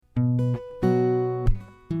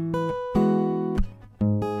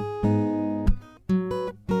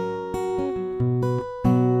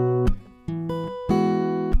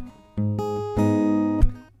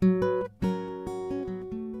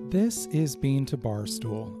is Bean to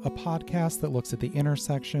Barstool, a podcast that looks at the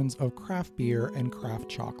intersections of craft beer and craft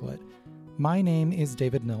chocolate. My name is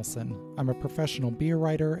David Nilsson. I'm a professional beer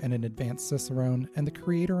writer and an advanced cicerone, and the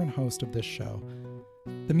creator and host of this show.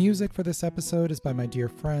 The music for this episode is by my dear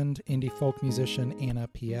friend, indie folk musician Anna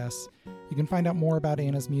P.S. You can find out more about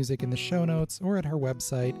Anna's music in the show notes or at her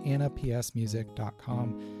website,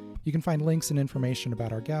 annapsmusic.com. You can find links and information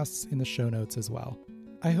about our guests in the show notes as well.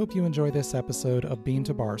 I hope you enjoy this episode of Bean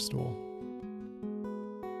to Barstool.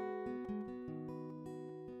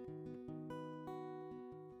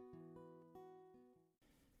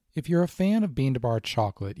 If you're a fan of Bean to Bar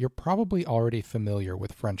chocolate, you're probably already familiar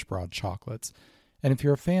with French Broad chocolates. And if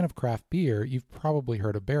you're a fan of craft beer, you've probably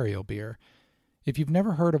heard of Burial beer. If you've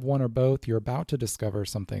never heard of one or both, you're about to discover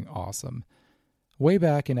something awesome. Way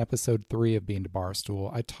back in episode 3 of Bean to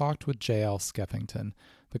Barstool, I talked with J.L. Skeffington,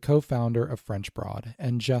 the co-founder of French Broad,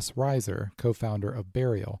 and Jess Reiser, co-founder of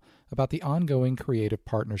Burial, about the ongoing creative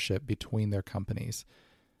partnership between their companies.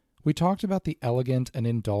 We talked about the elegant and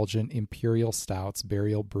indulgent imperial stouts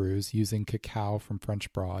Burial brews using cacao from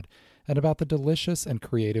French Broad, and about the delicious and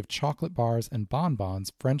creative chocolate bars and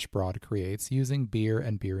bonbons French Broad creates using beer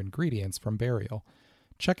and beer ingredients from Burial.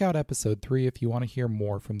 Check out episode 3 if you want to hear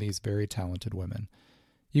more from these very talented women.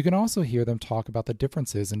 You can also hear them talk about the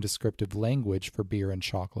differences in descriptive language for beer and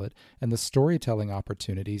chocolate and the storytelling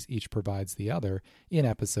opportunities each provides the other in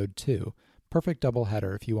episode 2. Perfect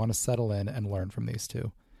doubleheader if you want to settle in and learn from these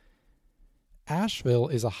two. Asheville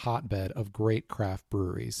is a hotbed of great craft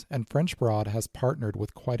breweries, and French Broad has partnered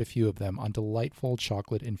with quite a few of them on delightful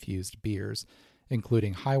chocolate-infused beers,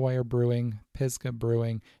 including Highwire Brewing, Pisgah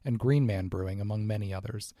Brewing, and Green Man Brewing, among many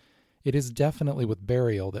others. It is definitely with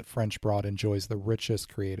Burial that French Broad enjoys the richest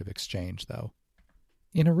creative exchange, though.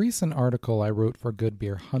 In a recent article I wrote for Good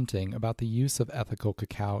Beer Hunting about the use of ethical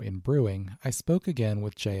cacao in brewing, I spoke again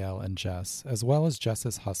with JL and Jess, as well as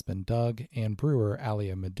Jess's husband Doug and brewer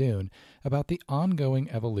Alia Madoun, about the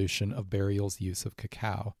ongoing evolution of Burial's use of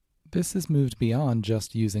cacao. This has moved beyond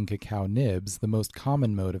just using cacao nibs, the most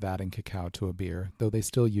common mode of adding cacao to a beer, though they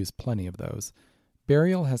still use plenty of those.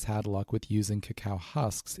 Burial has had luck with using cacao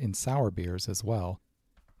husks in sour beers as well.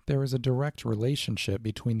 There is a direct relationship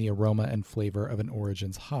between the aroma and flavor of an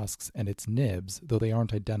Origin's husks and its nibs, though they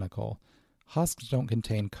aren't identical. Husks don't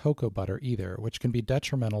contain cocoa butter either, which can be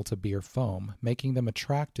detrimental to beer foam, making them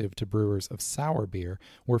attractive to brewers of sour beer,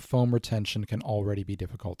 where foam retention can already be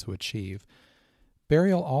difficult to achieve.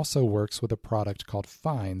 Burial also works with a product called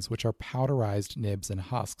fines, which are powderized nibs and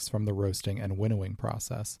husks from the roasting and winnowing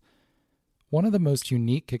process. One of the most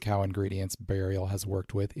unique cacao ingredients Burial has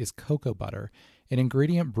worked with is cocoa butter, an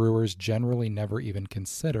ingredient brewers generally never even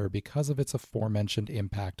consider because of its aforementioned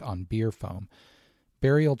impact on beer foam.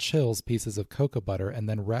 Burial chills pieces of cocoa butter and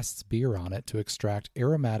then rests beer on it to extract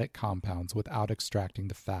aromatic compounds without extracting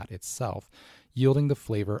the fat itself, yielding the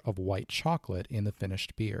flavor of white chocolate in the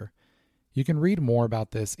finished beer. You can read more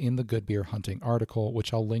about this in the Good Beer Hunting article,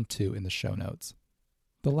 which I'll link to in the show notes.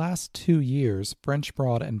 The last 2 years, French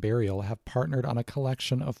Broad and Burial have partnered on a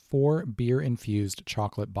collection of 4 beer-infused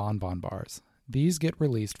chocolate bonbon bars. These get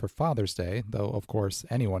released for Father's Day, though of course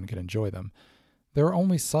anyone can enjoy them. There are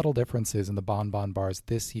only subtle differences in the bonbon bars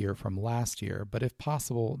this year from last year, but if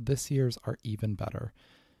possible, this year's are even better.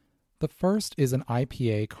 The first is an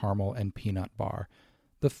IPA caramel and peanut bar.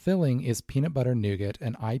 The filling is peanut butter nougat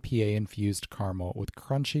and IPA-infused caramel with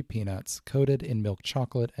crunchy peanuts coated in milk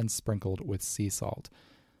chocolate and sprinkled with sea salt.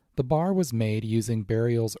 The bar was made using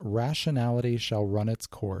Burial's Rationality Shall Run Its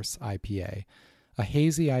Course IPA, a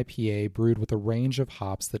hazy IPA brewed with a range of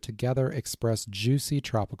hops that together express juicy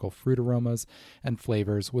tropical fruit aromas and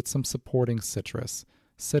flavors with some supporting citrus: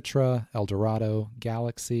 Citra, Eldorado,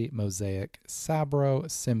 Galaxy, Mosaic,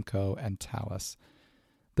 Sabro, Simcoe, and Talus.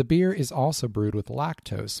 The beer is also brewed with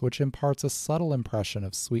lactose, which imparts a subtle impression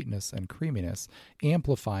of sweetness and creaminess,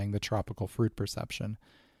 amplifying the tropical fruit perception.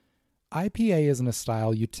 IPA isn't a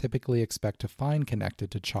style you typically expect to find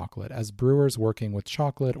connected to chocolate, as brewers working with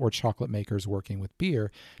chocolate or chocolate makers working with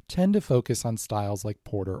beer tend to focus on styles like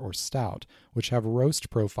porter or stout, which have roast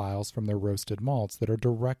profiles from their roasted malts that are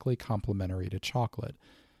directly complementary to chocolate.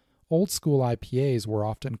 Old school IPAs were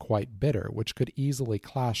often quite bitter, which could easily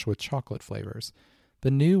clash with chocolate flavors. The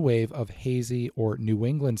new wave of hazy or New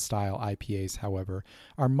England-style IPAs, however,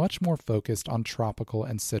 are much more focused on tropical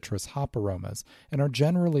and citrus hop aromas and are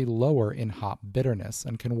generally lower in hop bitterness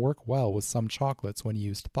and can work well with some chocolates when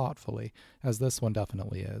used thoughtfully, as this one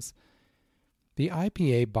definitely is. The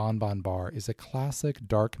IPA Bonbon Bar is a classic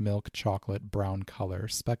dark milk chocolate brown color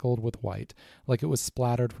speckled with white, like it was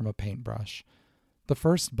splattered from a paintbrush. The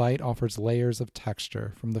first bite offers layers of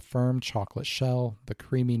texture, from the firm chocolate shell, the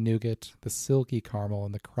creamy nougat, the silky caramel,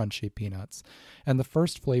 and the crunchy peanuts. And the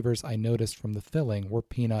first flavors I noticed from the filling were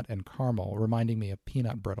peanut and caramel, reminding me of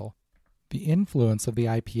peanut brittle. The influence of the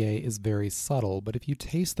IPA is very subtle, but if you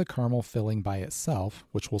taste the caramel filling by itself,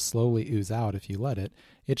 which will slowly ooze out if you let it,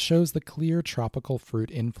 it shows the clear tropical fruit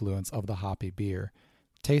influence of the hoppy beer.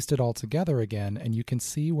 Taste it all together again, and you can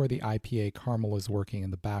see where the IPA caramel is working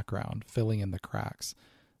in the background, filling in the cracks.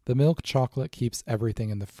 The milk chocolate keeps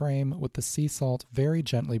everything in the frame, with the sea salt very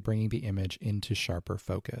gently bringing the image into sharper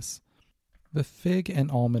focus. The fig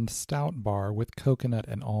and almond stout bar with coconut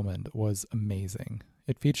and almond was amazing.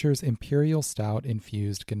 It features imperial stout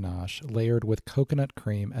infused ganache layered with coconut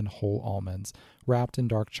cream and whole almonds, wrapped in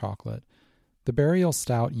dark chocolate. The burial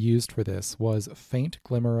stout used for this was Faint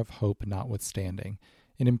Glimmer of Hope Notwithstanding,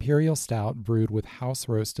 an imperial stout brewed with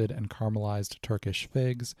house-roasted and caramelized Turkish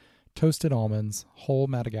figs, toasted almonds, whole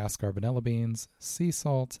Madagascar vanilla beans, sea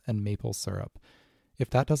salt, and maple syrup.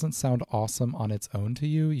 If that doesn't sound awesome on its own to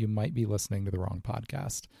you, you might be listening to the wrong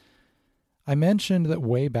podcast. I mentioned that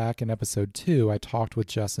way back in episode 2, I talked with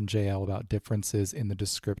Jess and JL about differences in the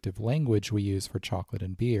descriptive language we use for chocolate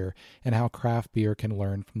and beer, and how craft beer can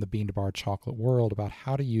learn from the bean-to-bar chocolate world about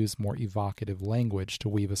how to use more evocative language to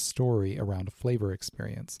weave a story around a flavor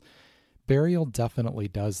experience. Burial definitely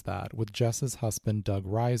does that, with Jess's husband Doug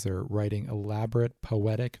Reiser writing elaborate,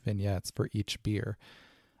 poetic vignettes for each beer.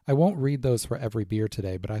 I won't read those for every beer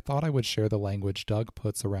today, but I thought I would share the language Doug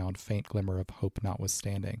puts around Faint Glimmer of Hope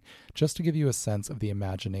Notwithstanding, just to give you a sense of the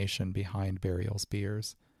imagination behind Burial's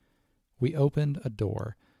beers. We opened a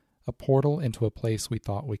door, a portal into a place we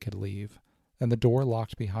thought we could leave, and the door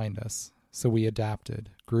locked behind us, so we adapted,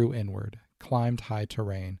 grew inward, climbed high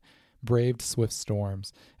terrain, braved swift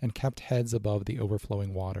storms, and kept heads above the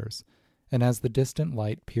overflowing waters. And as the distant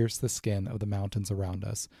light pierced the skin of the mountains around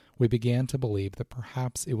us, we began to believe that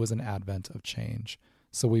perhaps it was an advent of change.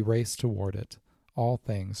 So we raced toward it. All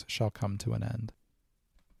things shall come to an end.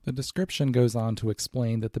 The description goes on to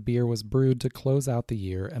explain that the beer was brewed to close out the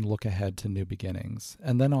year and look ahead to new beginnings,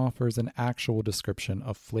 and then offers an actual description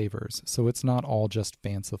of flavors, so it's not all just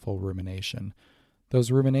fanciful rumination.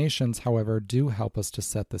 Those ruminations, however, do help us to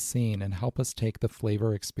set the scene and help us take the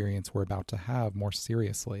flavor experience we're about to have more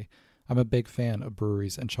seriously. I'm a big fan of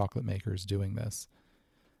breweries and chocolate makers doing this.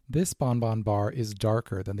 This Bonbon bar is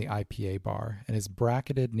darker than the IPA bar and is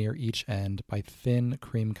bracketed near each end by thin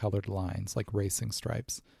cream-colored lines like racing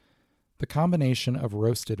stripes. The combination of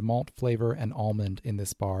roasted malt flavor and almond in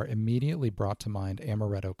this bar immediately brought to mind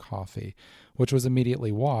amaretto coffee, which was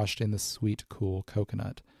immediately washed in the sweet, cool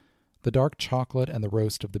coconut. The dark chocolate and the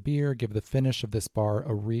roast of the beer give the finish of this bar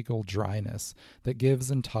a regal dryness that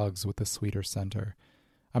gives and tugs with the sweeter center.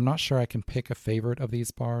 I'm not sure I can pick a favorite of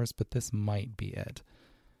these bars, but this might be it.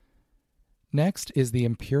 Next is the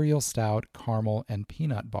Imperial Stout Caramel and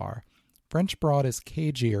Peanut Bar. French Broad is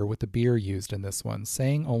cagier with the beer used in this one,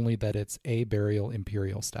 saying only that it's a Burial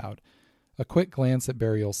Imperial Stout. A quick glance at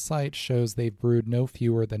Burial's site shows they've brewed no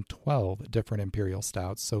fewer than 12 different Imperial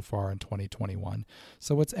Stouts so far in 2021,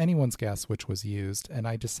 so it's anyone's guess which was used, and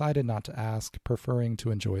I decided not to ask, preferring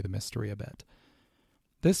to enjoy the mystery a bit.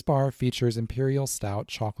 This bar features Imperial Stout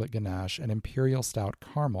chocolate ganache and Imperial Stout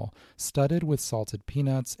caramel, studded with salted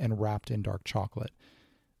peanuts and wrapped in dark chocolate.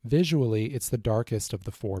 Visually, it's the darkest of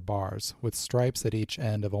the 4 bars, with stripes at each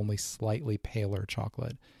end of only slightly paler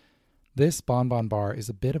chocolate. This Bonbon bar is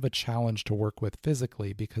a bit of a challenge to work with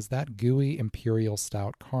physically because that gooey Imperial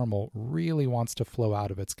Stout caramel really wants to flow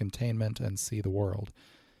out of its containment and see the world.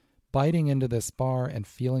 Biting into this bar and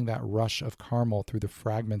feeling that rush of caramel through the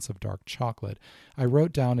fragments of dark chocolate, I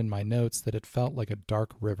wrote down in my notes that it felt like a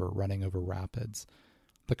dark river running over rapids.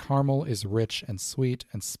 The caramel is rich and sweet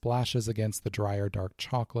and splashes against the drier dark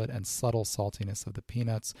chocolate and subtle saltiness of the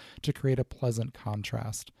peanuts to create a pleasant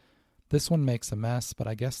contrast. This one makes a mess, but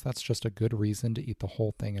I guess that's just a good reason to eat the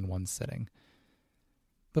whole thing in one sitting.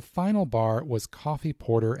 The final bar was Coffee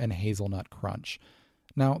Porter and Hazelnut Crunch.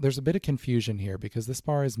 Now, there's a bit of confusion here because this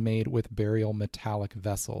bar is made with Burial Metallic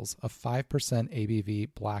Vessels, a 5% ABV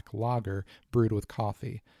black lager brewed with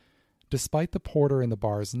coffee. Despite the porter in the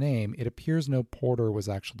bar's name, it appears no porter was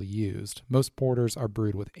actually used. Most porters are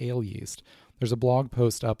brewed with ale yeast. There's a blog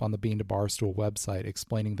post up on the Bean to Barstool website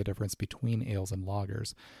explaining the difference between ales and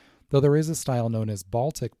lagers. Though there is a style known as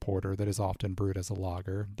Baltic Porter that is often brewed as a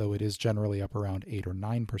lager, though it is generally up around 8 or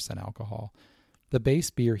 9% alcohol. The base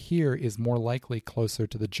beer here is more likely closer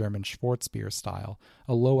to the German Schwarzbier style,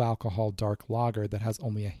 a low-alcohol dark lager that has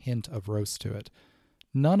only a hint of roast to it.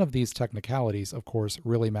 None of these technicalities, of course,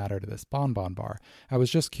 really matter to this Bonbon Bar. I was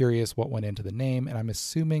just curious what went into the name, and I'm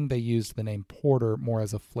assuming they used the name porter more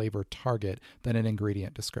as a flavor target than an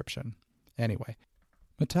ingredient description. Anyway,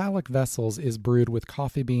 Metallic Vessels is brewed with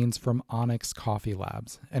coffee beans from Onyx Coffee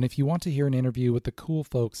Labs, and if you want to hear an interview with the cool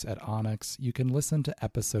folks at Onyx, you can listen to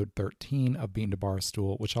episode 13 of Bean to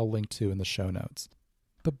Barstool, which I'll link to in the show notes.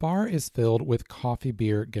 The bar is filled with coffee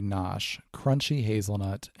beer ganache, crunchy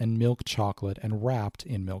hazelnut, and milk chocolate and wrapped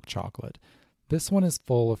in milk chocolate. This one is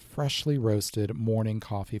full of freshly roasted morning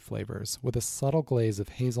coffee flavors, with a subtle glaze of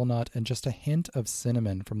hazelnut and just a hint of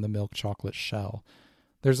cinnamon from the milk chocolate shell.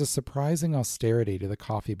 There's a surprising austerity to the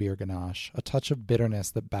coffee beer ganache, a touch of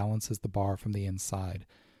bitterness that balances the bar from the inside.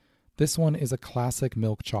 This one is a classic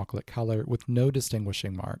milk chocolate color with no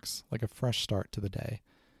distinguishing marks, like a fresh start to the day.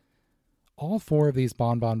 All 4 of these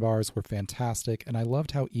Bonbon Bars were fantastic, and I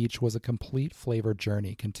loved how each was a complete flavor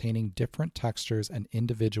journey containing different textures and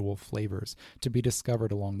individual flavors to be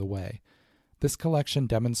discovered along the way. This collection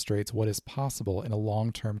demonstrates what is possible in a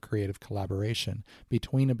long-term creative collaboration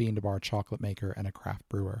between a bean-to-bar chocolate maker and a craft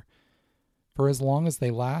brewer. For as long as they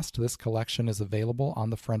last, this collection is available on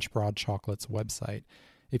the French Broad Chocolate's website.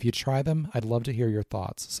 If you try them, I'd love to hear your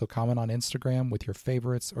thoughts, so comment on Instagram with your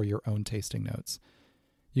favorites or your own tasting notes.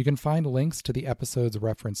 You can find links to the episodes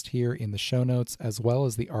referenced here in the show notes, as well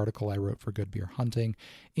as the article I wrote for Good Beer Hunting,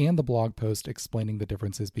 and the blog post explaining the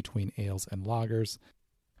differences between ales and lagers.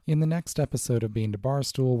 In the next episode of Bean to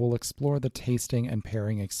Barstool, we'll explore the tasting and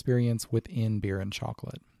pairing experience within beer and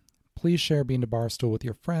chocolate. Please share Bean to Barstool with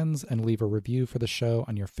your friends and leave a review for the show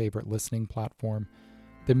on your favorite listening platform.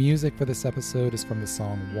 The music for this episode is from the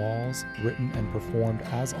song Walls, written and performed,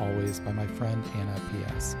 as always, by my friend Anna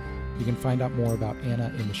P.S. You can find out more about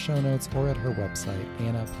Anna in the show notes or at her website,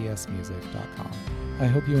 annapsmusic.com. I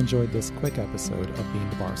hope you enjoyed this quick episode of Bean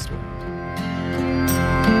to Barstool.